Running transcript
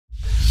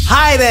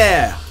Hi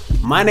there,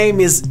 my name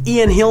is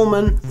Ian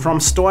Hillman from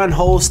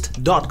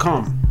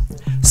storeandhost.com.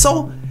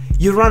 So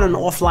you run an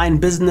offline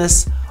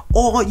business,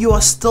 or you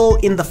are still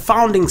in the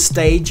founding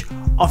stage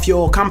of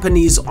your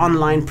company's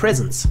online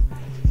presence.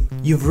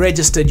 You've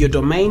registered your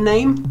domain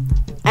name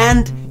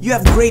and you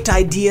have great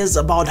ideas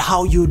about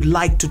how you'd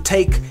like to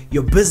take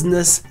your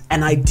business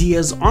and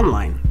ideas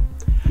online.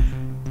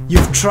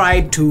 You've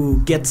tried to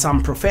get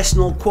some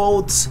professional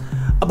quotes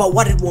about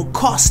what it will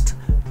cost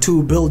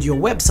to build your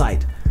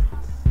website,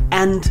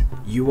 and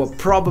you were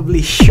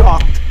probably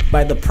shocked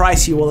by the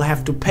price you will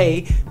have to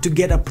pay to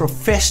get a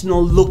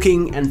professional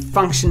looking and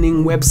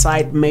functioning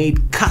website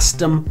made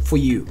custom for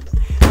you.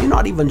 You're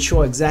not even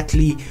sure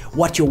exactly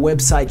what your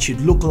website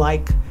should look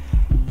like.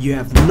 You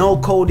have no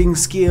coding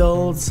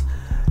skills.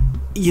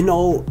 You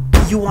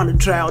want to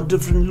try out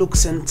different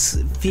looks and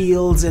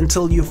feels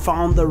until you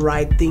found the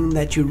right thing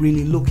that you're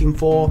really looking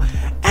for.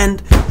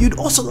 And you'd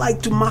also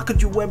like to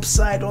market your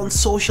website on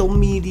social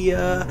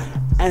media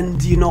and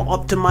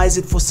optimize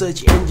it for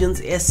search engines,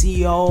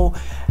 SEO,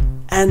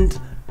 and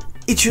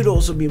it should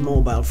also be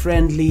mobile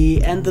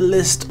friendly, and the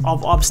list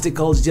of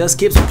obstacles just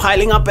keeps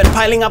piling up and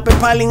piling up and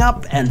piling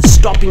up and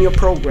stopping your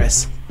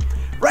progress.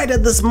 Right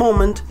at this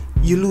moment,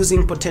 you're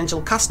losing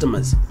potential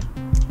customers,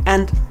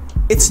 and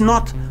it's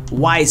not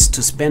wise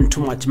to spend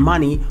too much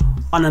money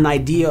on an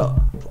idea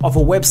of a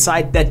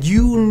website that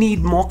you need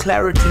more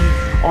clarity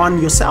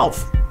on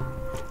yourself.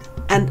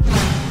 And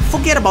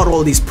forget about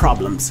all these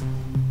problems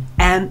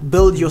and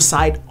build your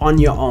site on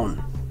your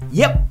own.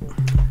 Yep,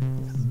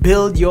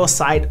 build your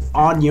site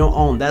on your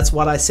own. That's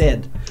what I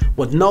said.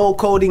 With no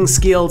coding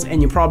skills.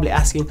 And you're probably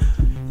asking,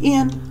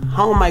 Ian,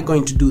 how am I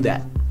going to do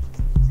that?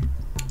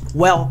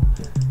 Well,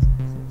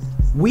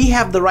 we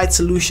have the right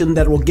solution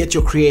that will get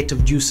your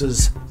creative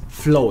juices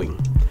flowing.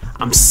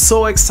 I'm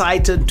so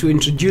excited to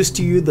introduce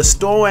to you the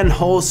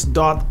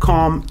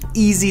storeandhost.com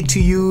easy to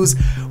use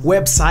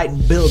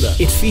website builder.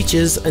 It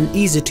features an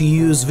easy to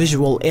use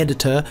visual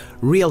editor,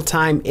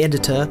 real-time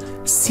editor,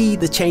 see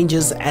the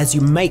changes as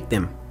you make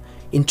them,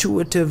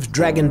 intuitive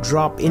drag and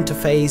drop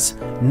interface,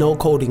 no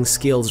coding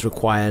skills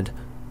required.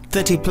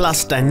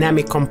 30+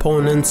 dynamic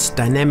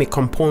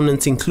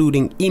components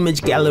including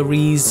image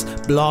galleries,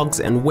 blogs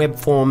and web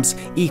forms,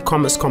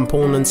 e-commerce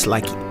components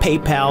like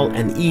PayPal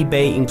and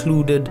eBay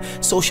included,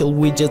 social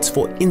widgets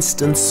for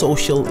instant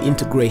social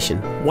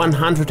integration,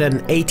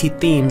 180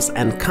 themes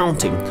and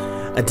counting,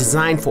 a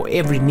design for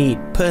every need,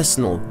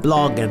 personal,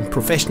 blog and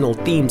professional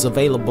themes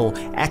available,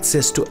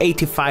 access to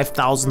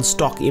 85,000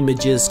 stock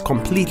images,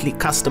 completely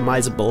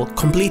customizable,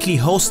 completely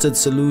hosted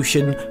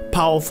solution,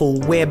 powerful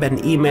web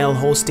and email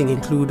hosting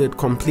included,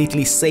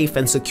 completely safe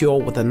and secure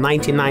with a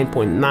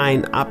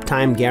 99.9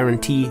 uptime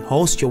guarantee.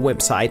 Host your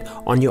website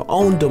on your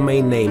own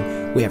domain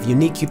name. We have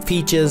unique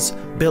features,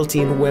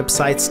 built-in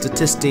website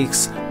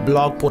statistics,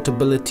 blog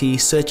portability,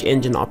 search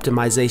engine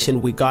optimization.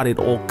 We got it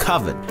all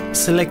covered.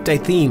 Select a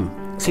theme.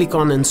 Click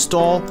on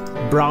Install,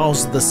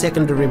 browse the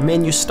secondary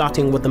menu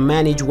starting with the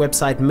Manage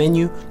Website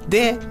menu.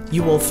 There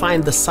you will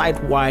find the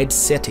site-wide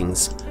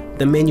settings,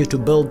 the menu to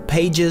build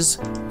pages,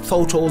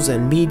 photos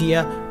and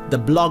media, the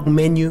blog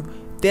menu.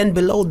 Then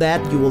below that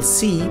you will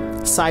see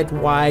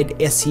site-wide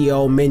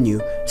SEO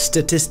menu,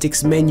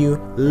 statistics menu,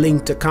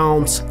 linked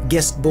accounts,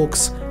 guest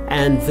books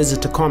and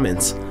visitor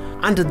comments.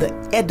 Under the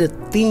Edit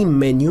Theme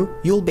menu,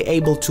 you'll be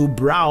able to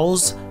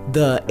browse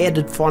the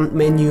Edit Font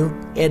menu,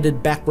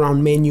 Edit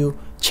Background menu,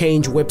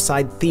 change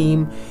website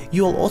theme.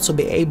 You'll also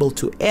be able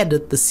to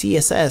edit the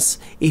CSS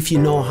if you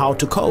know how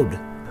to code.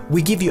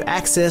 We give you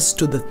access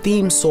to the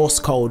theme source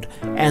code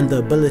and the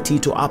ability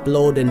to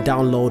upload and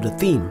download a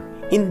theme.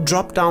 In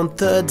drop-down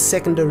third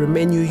secondary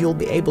menu, you'll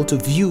be able to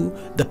view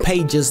the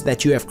pages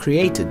that you have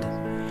created.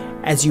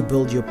 As you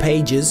build your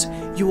pages,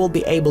 you will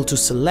be able to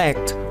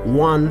select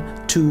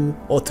 1, 2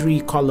 or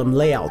 3 column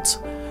layouts.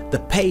 The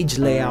page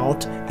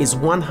layout is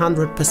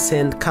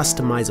 100%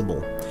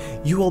 customizable.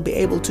 You will be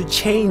able to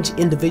change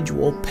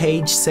individual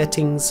page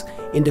settings,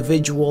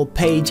 individual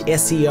page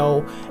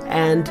SEO,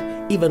 and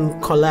even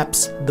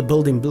collapse the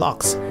building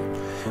blocks.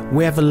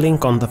 We have a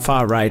link on the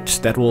far right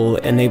that will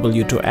enable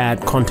you to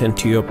add content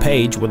to your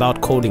page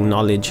without coding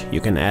knowledge.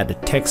 You can add a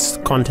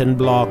text content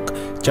block,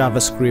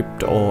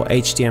 JavaScript or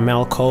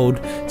HTML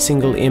code,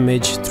 single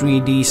image,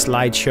 3D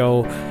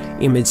slideshow,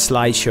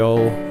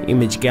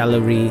 image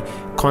gallery,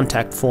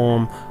 contact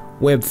form,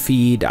 web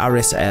feed,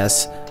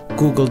 RSS,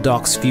 Google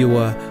Docs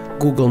viewer,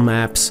 Google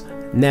Maps,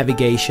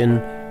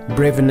 navigation,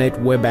 Brevinet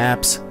web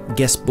apps,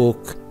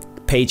 guestbook,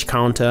 page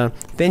counter.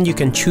 Then you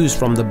can choose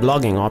from the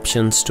blogging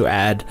options to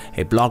add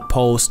a blog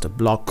post, a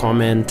blog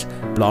comment,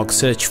 blog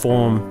search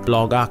form,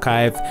 blog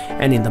archive,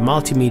 and in the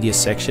multimedia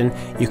section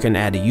you can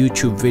add a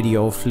YouTube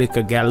video,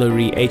 Flickr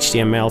gallery,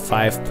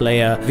 HTML5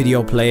 player,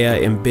 video player,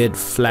 embed,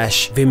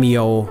 Flash,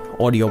 Vimeo,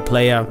 audio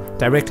player.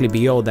 Directly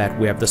below that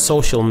we have the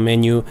social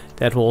menu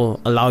that will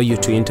allow you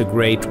to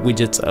integrate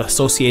widgets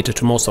associated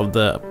to most of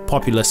the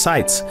popular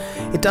sites.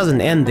 It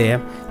doesn't end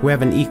there. We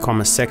have an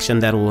e-commerce section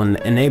that will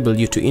enable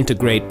you to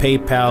integrate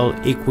PayPal,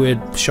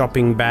 Equid,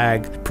 shopping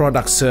bag,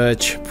 product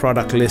search,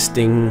 product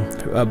listing,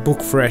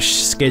 book fresh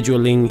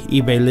scheduling,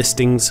 eBay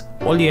listings.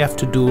 All you have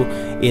to do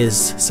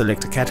is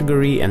select a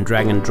category and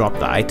drag and drop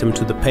the item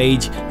to the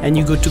page and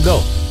you're good to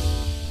go.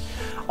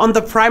 On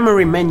the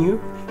primary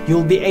menu,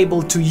 you'll be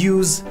able to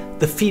use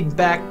the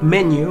feedback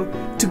menu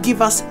to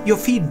give us your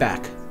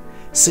feedback,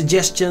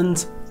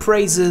 suggestions,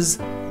 praises,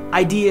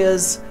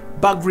 ideas,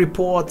 bug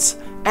reports,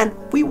 and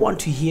we want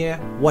to hear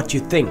what you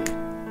think.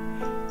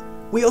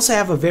 We also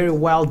have a very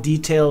well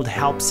detailed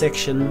help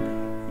section,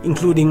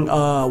 including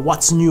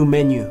what's new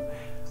menu.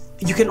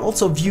 You can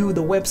also view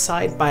the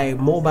website by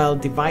mobile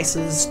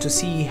devices to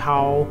see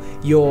how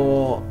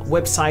your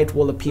website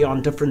will appear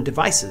on different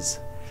devices.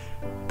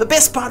 The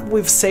best part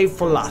we've saved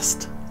for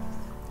last.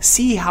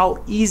 See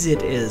how easy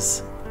it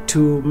is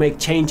to make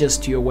changes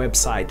to your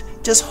website.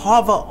 Just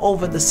hover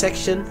over the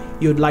section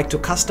you'd like to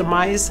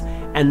customize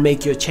and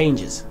make your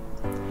changes.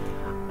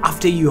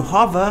 After you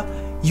hover,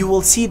 you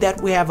will see that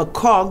we have a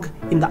cog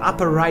in the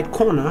upper right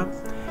corner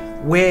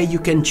where you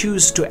can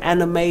choose to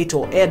animate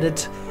or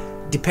edit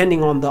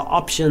depending on the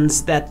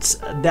options that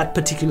that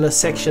particular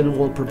section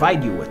will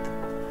provide you with.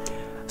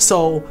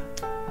 So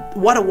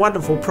what a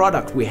wonderful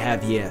product we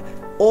have here.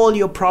 All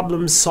your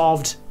problems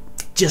solved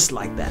just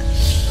like that.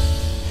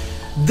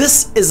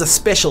 This is a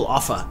special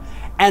offer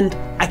and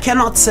I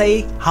cannot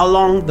say how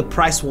long the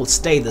price will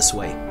stay this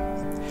way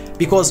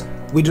because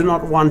we do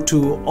not want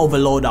to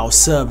overload our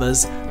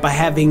servers by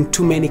having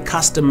too many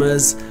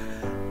customers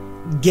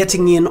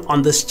getting in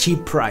on this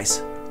cheap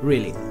price,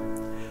 really.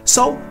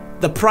 So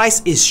the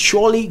price is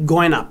surely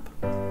going up.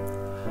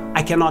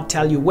 I cannot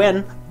tell you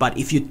when, but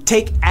if you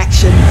take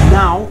action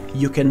now,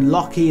 you can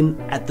lock in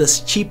at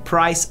this cheap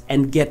price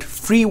and get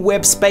free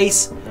web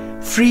space,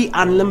 free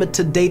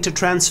unlimited data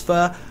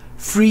transfer,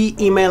 free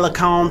email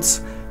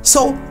accounts.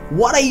 So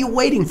what are you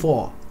waiting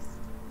for?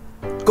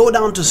 Go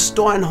down to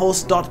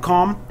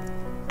storeandhost.com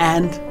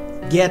and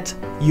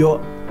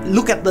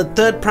look at the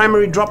third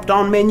primary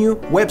drop-down menu,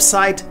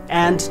 website,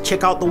 and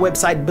check out the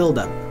website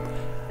builder.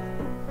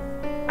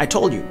 I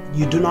told you,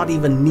 you do not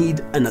even need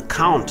an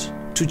account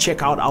to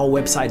check out our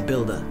website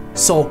builder.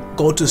 So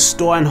go to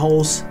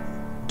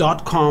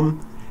storeandhost.com,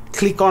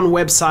 click on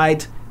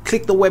website,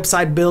 click the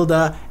website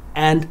builder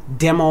and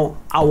demo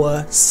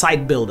our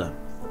site builder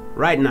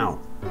right now.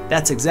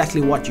 That's exactly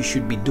what you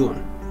should be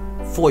doing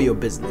for your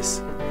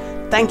business.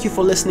 Thank you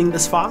for listening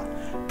this far.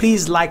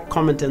 Please like,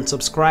 comment and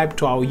subscribe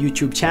to our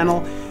YouTube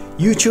channel,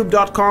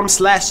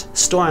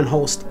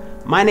 youtube.com/storeandhost.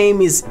 My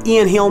name is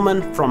Ian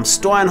Hillman from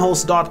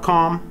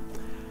storeandhost.com.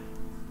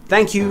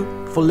 Thank you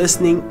for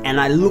listening and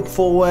I look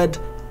forward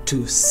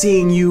to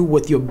seeing you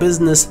with your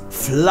business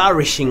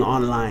flourishing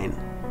online.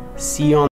 See you on